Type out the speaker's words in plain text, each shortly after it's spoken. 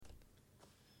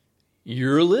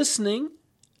You're listening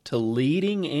to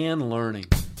Leading and Learning.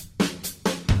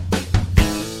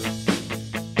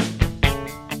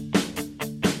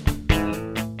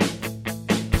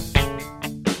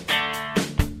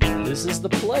 This is the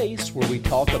place where we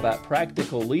talk about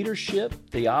practical leadership,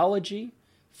 theology,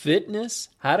 fitness,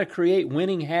 how to create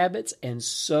winning habits, and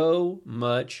so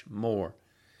much more.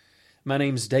 My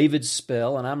name's David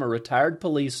Spell, and I'm a retired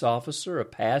police officer, a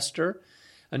pastor,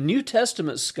 a New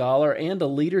Testament scholar, and a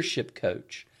leadership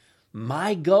coach.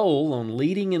 My goal on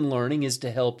Leading and Learning is to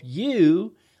help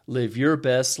you live your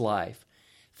best life.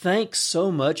 Thanks so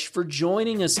much for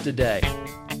joining us today.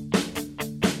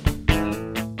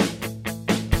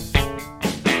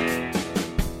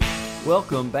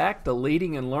 Welcome back to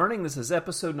Leading and Learning. This is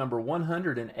episode number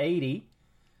 180,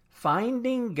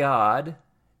 Finding God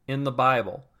in the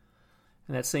Bible.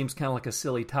 And that seems kind of like a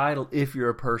silly title if you're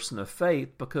a person of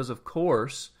faith, because of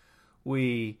course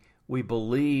we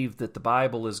believe that the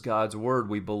Bible is God's Word.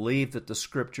 We believe that the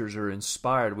Scriptures are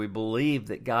inspired. We believe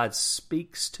that God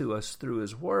speaks to us through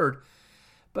His Word.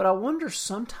 But I wonder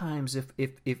sometimes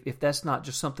if that's not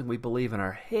just something we believe in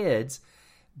our heads,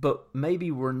 but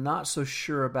maybe we're not so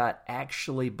sure about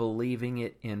actually believing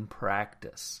it in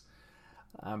practice.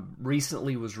 I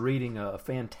recently was reading a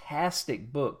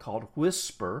fantastic book called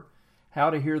Whisper, How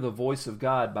to Hear the Voice of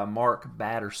God by Mark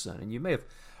Batterson. And you may have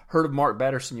heard of Mark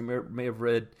Batterson. You may have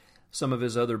read some of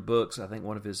his other books. I think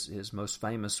one of his most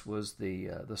famous was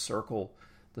the Circle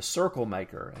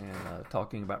Maker, and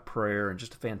talking about prayer, and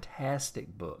just a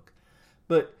fantastic book.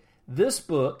 But this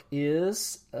book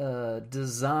is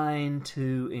designed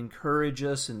to encourage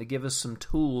us and to give us some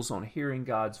tools on hearing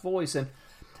God's voice. And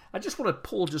I just want to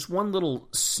pull just one little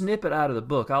snippet out of the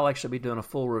book. I'll actually be doing a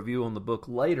full review on the book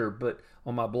later, but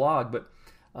on my blog. But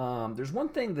there's one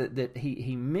thing that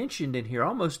he mentioned in here,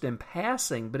 almost in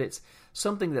passing, but it's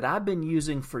something that I've been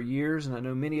using for years, and I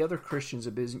know many other Christians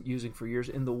have been using for years,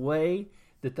 in the way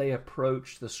that they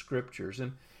approach the Scriptures.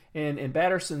 And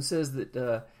Batterson says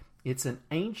that it's an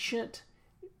ancient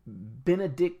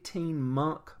Benedictine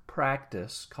monk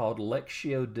practice called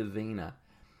Lectio Divina.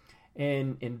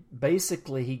 And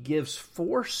basically he gives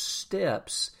 4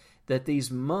 steps that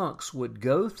these monks would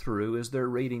go through as they're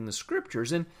reading the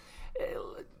Scriptures. And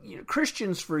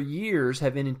Christians for years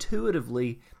have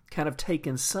intuitively kind of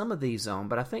taken some of these on,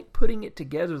 but I think putting it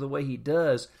together the way he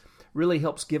does really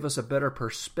helps give us a better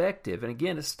perspective. And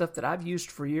again, it's stuff that I've used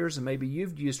for years and maybe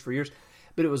you've used for years,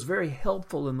 but it was very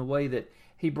helpful in the way that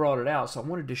he brought it out, so I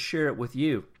wanted to share it with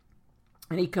you.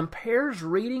 And he compares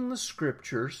reading the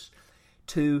Scriptures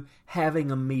to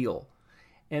having a meal.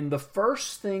 And the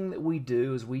first thing that we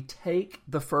do is we take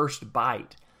the first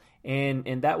bite.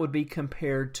 And that would be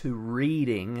compared to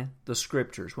reading the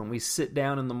Scriptures. When we sit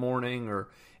down in the morning or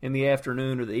in the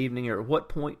afternoon or the evening, or at what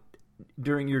point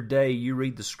during your day you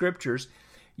read the Scriptures,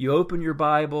 you open your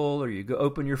Bible or you go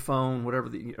open your phone, whatever,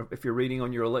 if you're reading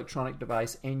on your electronic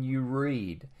device, and you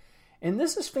read. And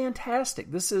this is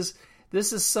fantastic. This is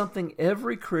something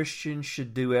every Christian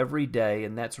should do every day,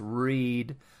 and that's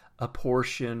read a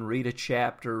portion, read a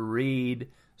chapter, read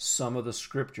some of the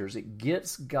Scriptures. It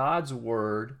gets God's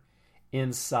Word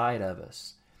inside of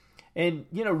us. And,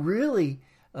 really,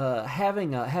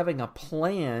 having a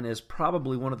plan is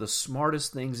probably one of the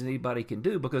smartest things anybody can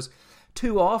do, because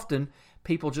too often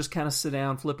people just kind of sit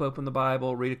down, flip open the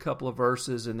Bible, read a couple of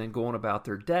verses, and then go on about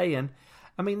their day. And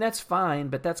I mean, that's fine,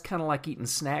 but that's kind of like eating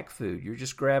snack food. You're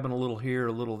just grabbing a little here,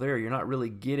 a little there. You're not really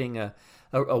getting a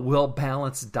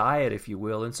well-balanced diet, if you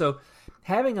will. And so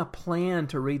having a plan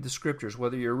to read the Scriptures,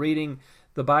 whether you're reading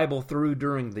the Bible through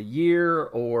during the year,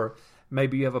 or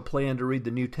maybe you have a plan to read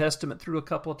the New Testament through a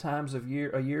couple of times a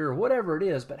year, or whatever it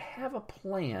is, but have a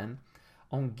plan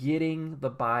on getting the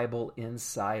Bible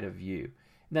inside of you.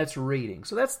 And that's reading.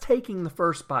 So that's taking the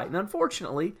first bite. And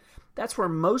unfortunately, that's where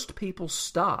most people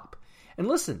stop. And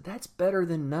listen, that's better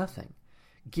than nothing.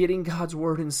 Getting God's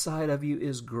Word inside of you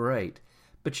is great.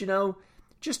 But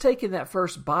just taking that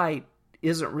first bite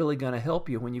isn't really going to help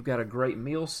you when you've got a great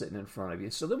meal sitting in front of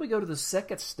you. So then we go to the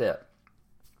second step,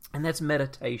 and that's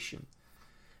meditation.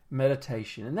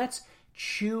 Meditation. And that's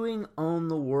chewing on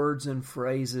the words and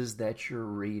phrases that you're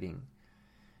reading.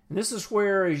 And this is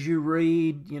where, as you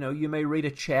read, you may read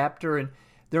a chapter, and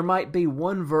there might be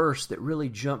one verse that really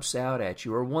jumps out at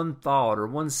you, or one thought, or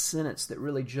one sentence that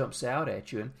really jumps out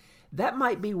at you. And that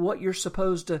might be what you're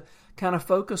supposed to kind of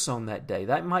focus on that day.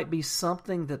 That might be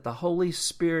something that the Holy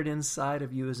Spirit inside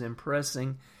of you is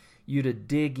impressing you to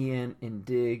dig in and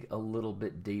dig a little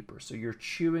bit deeper. So you're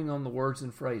chewing on the words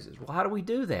and phrases. Well, how do we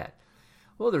do that?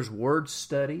 Well, there's word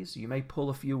studies. You may pull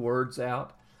a few words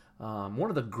out. One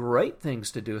of the great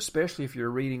things to do, especially if you're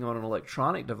reading on an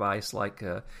electronic device like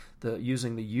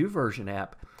using the YouVersion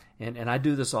app, and I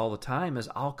do this all the time, is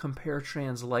I'll compare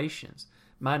translations.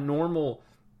 My normal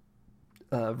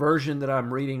version that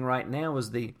I'm reading right now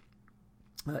is the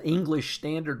English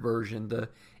Standard Version, the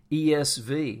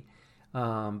ESV.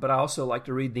 But I also like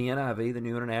to read the NIV, the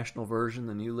New International Version,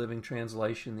 the New Living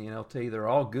Translation, the NLT. They're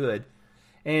all good.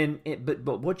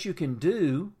 But what you can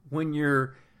do when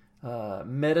you're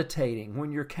meditating,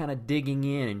 when you're kind of digging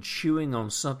in and chewing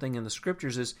on something in the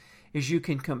Scriptures, is you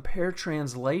can compare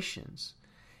translations.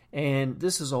 And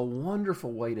this is a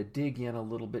wonderful way to dig in a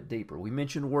little bit deeper. We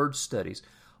mentioned word studies.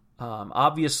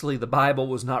 Obviously, the Bible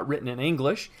was not written in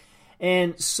English,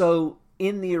 and so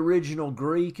in the original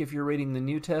Greek, if you're reading the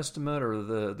New Testament, or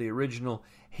the original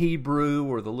Hebrew,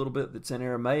 or the little bit that's in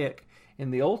Aramaic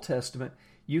in the Old Testament,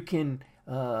 you can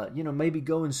maybe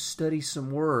go and study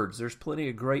some words. There's plenty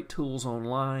of great tools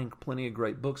online, plenty of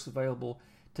great books available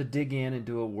to dig in and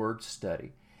do a word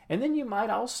study. And then you might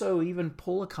also even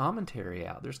pull a commentary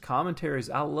out. There's commentaries.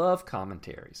 I love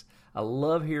commentaries. I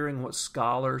love hearing what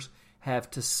scholars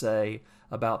have to say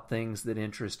about things that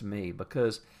interest me,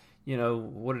 because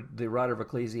what did the writer of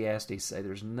Ecclesiastes say?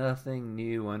 There's nothing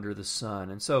new under the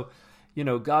sun. And so,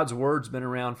 God's Word's been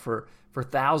around for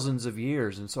thousands of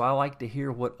years, and so I like to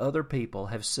hear what other people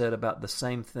have said about the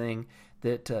same thing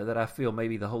that I feel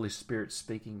maybe the Holy Spirit's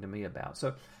speaking to me about.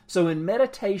 So in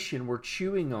meditation, we're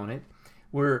chewing on it.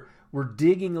 We're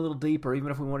digging a little deeper.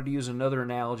 Even if we wanted to use another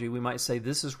analogy, we might say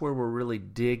this is where we're really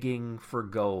digging for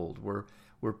gold.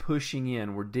 We're pushing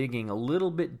in. We're digging a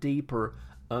little bit deeper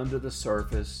under the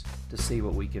surface to see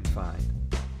what we can find.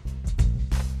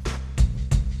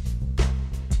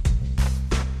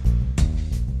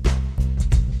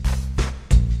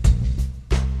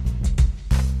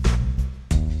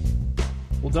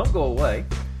 Well, don't go away.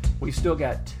 We've still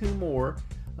got two more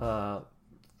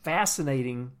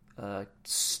fascinating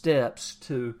steps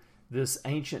to this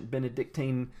ancient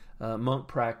Benedictine monk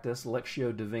practice,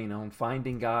 Lectio Divina, on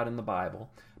finding God in the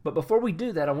Bible. But before we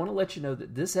do that, I want to let you know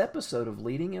that this episode of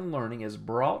Leading and Learning is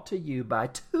brought to you by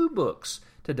two books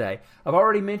today. I've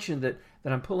already mentioned that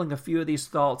I'm pulling a few of these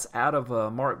thoughts out of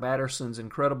Mark Batterson's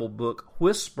incredible book,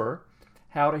 Whisper,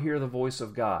 How to Hear the Voice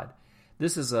of God.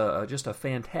 This is just a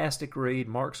fantastic read.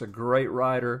 Mark's a great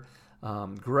writer,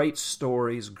 great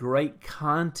stories, great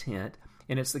content,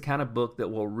 and it's the kind of book that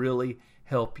will really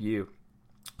help you.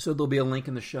 So there'll be a link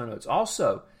in the show notes.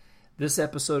 Also, this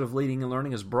episode of Leading and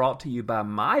Learning is brought to you by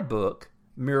my book,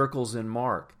 Miracles in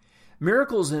Mark.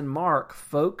 Miracles in Mark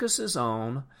focuses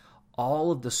on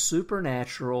all of the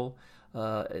supernatural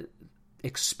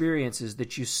experiences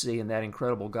that you see in that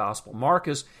incredible gospel. Mark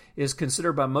is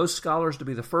considered by most scholars to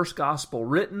be the first gospel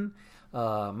written.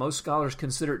 Most scholars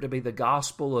consider it to be the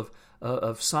gospel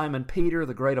of Simon Peter,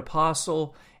 the great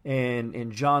apostle,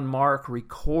 and John Mark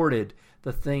recorded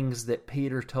the things that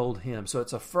Peter told him. So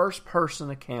it's a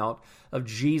first-person account of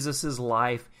Jesus'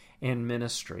 life and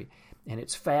ministry. And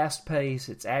it's fast-paced,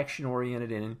 it's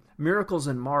action-oriented, and in Miracles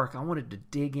in Mark, I wanted to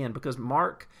dig in because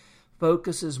Mark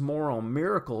focuses more on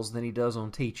miracles than he does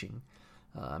on teaching.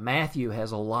 Matthew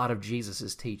has a lot of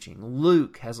Jesus' teaching.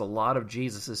 Luke has a lot of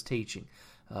Jesus' teaching.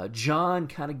 John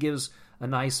kind of gives a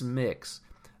nice mix.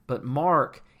 But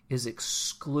Mark is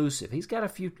exclusive. He's got a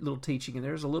few little teaching, and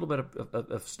there's a little bit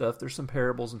of stuff. There's some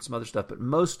parables and some other stuff, but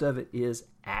most of it is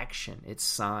action. It's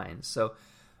signs. So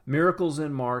Miracles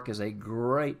in Mark is a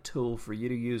great tool for you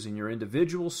to use in your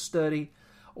individual study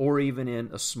or even in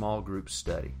a small group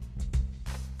study.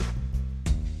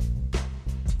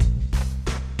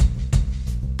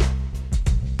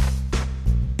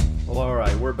 Well, all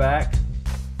right, we're back,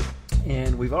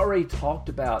 and we've already talked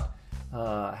about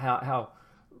how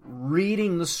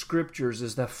reading the Scriptures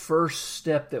is the first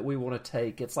step that we want to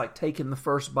take. It's like taking the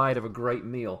first bite of a great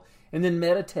meal. And then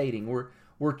meditating,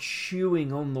 we're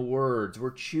chewing on the words, we're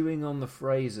chewing on the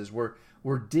phrases, we're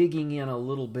digging in a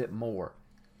little bit more.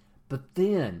 But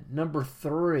then, number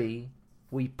 3,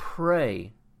 we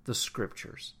pray the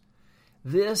Scriptures.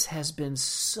 This has been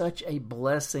such a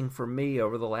blessing for me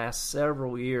over the last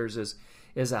several years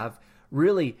as I've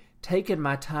really taken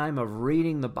my time of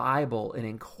reading the Bible and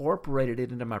incorporated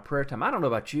it into my prayer time. I don't know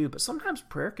about you, but sometimes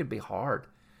prayer can be hard.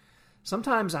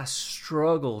 Sometimes I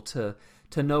struggle to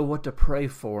know what to pray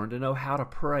for and to know how to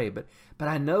pray. But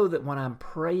I know that when I'm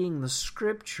praying the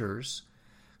Scriptures,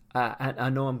 I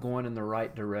know I'm going in the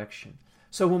right direction.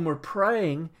 So when we're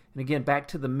praying, and again, back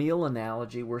to the meal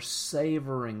analogy, we're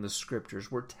savoring the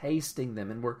Scriptures, we're tasting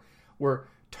them, and we're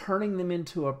turning them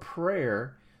into a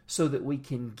prayer so that we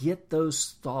can get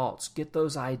those thoughts, get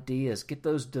those ideas, get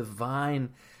those divine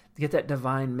get that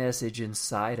divine message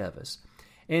inside of us.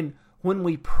 And when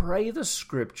we pray the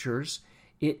Scriptures,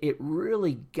 it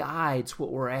really guides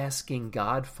what we're asking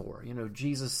God for. You know,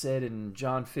 Jesus said in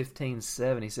John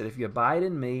 15:7, he said, if you abide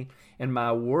in me and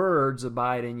my words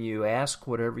abide in you, ask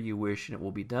whatever you wish and it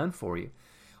will be done for you.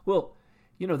 Well,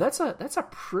 you know, that's a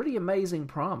pretty amazing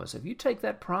promise. If you take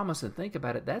that promise and think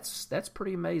about it, that's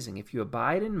pretty amazing. If you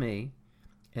abide in me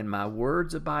and my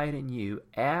words abide in you,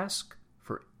 ask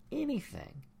for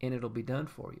anything and it'll be done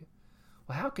for you.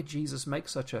 Well, how could Jesus make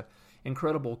such an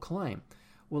incredible claim?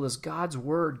 Well, as God's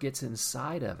Word gets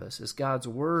inside of us, as God's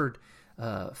Word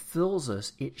fills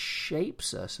us, it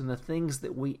shapes us, and the things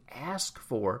that we ask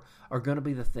for are going to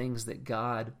be the things that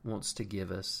God wants to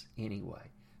give us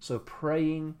anyway. So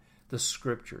praying the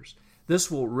Scriptures.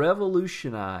 This will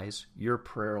revolutionize your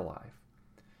prayer life.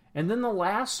 And then the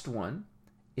last one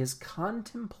is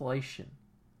contemplation.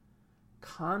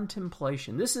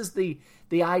 Contemplation. This is the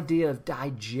idea of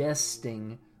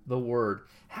digesting the Word.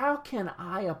 How can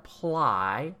I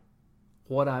apply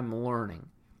what I'm learning?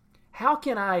 How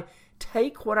can I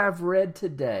take what I've read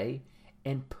today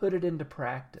and put it into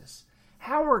practice?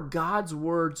 How are God's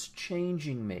words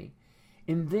changing me?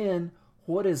 And then,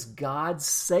 what is God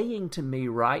saying to me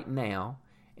right now?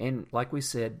 And like we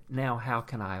said, now how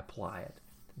can I apply it?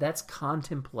 That's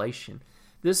contemplation.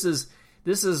 This is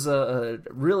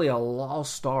really a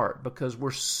lost art because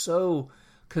we're so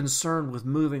concerned with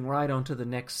moving right on to the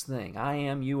next thing. I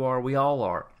am, you are, we all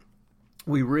are.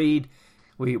 We read,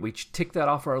 we tick that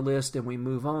off our list and we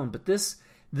move on. But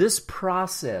this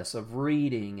process of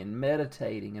reading and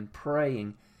meditating and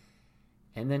praying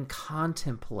and then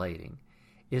contemplating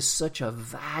is such a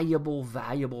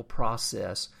valuable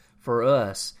process for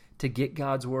us to get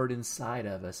God's Word inside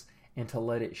of us and to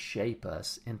let it shape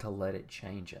us and to let it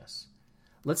change us.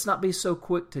 Let's not be so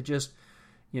quick to just,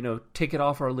 tick it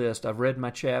off our list. I've read my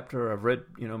chapter, I've read,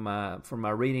 from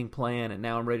my reading plan, and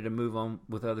now I'm ready to move on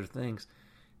with other things.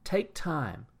 Take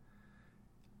time.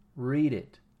 Read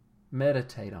it.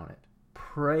 Meditate on it.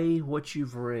 Pray what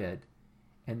you've read,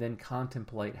 and then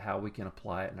contemplate how we can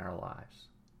apply it in our lives.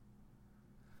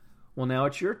 Well, now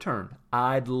it's your turn.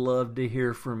 I'd love to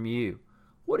hear from you.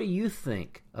 What do you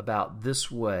think about this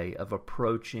way of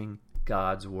approaching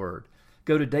God's Word?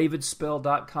 Go to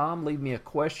davidspell.com, leave me a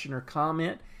question or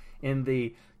comment in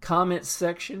the comments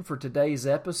section for today's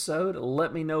episode.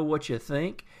 Let me know what you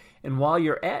think. And while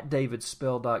you're at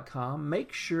davidspell.com,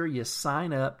 make sure you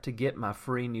sign up to get my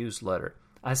free newsletter.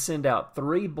 I send out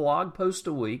 3 blog posts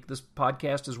a week. This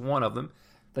podcast is one of them.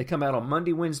 They come out on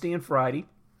Monday, Wednesday, and Friday.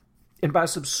 And by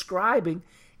subscribing,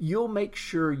 you'll make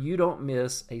sure you don't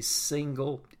miss a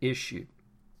single issue.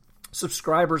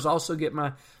 Subscribers also get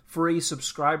my free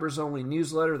subscribers-only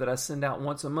newsletter that I send out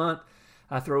once a month.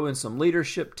 I throw in some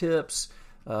leadership tips,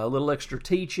 a little extra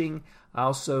teaching. I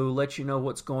also let you know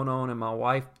what's going on in my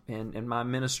wife and my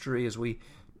ministry as we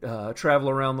travel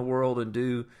around the world and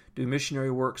do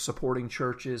missionary work supporting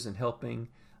churches and helping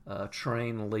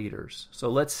train leaders. So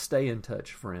let's stay in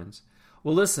touch, friends.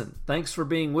 Well, listen, thanks for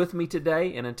being with me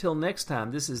today, and until next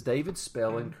time, this is David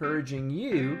Spell encouraging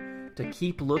you to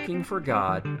keep looking for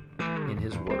God in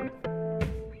His Word.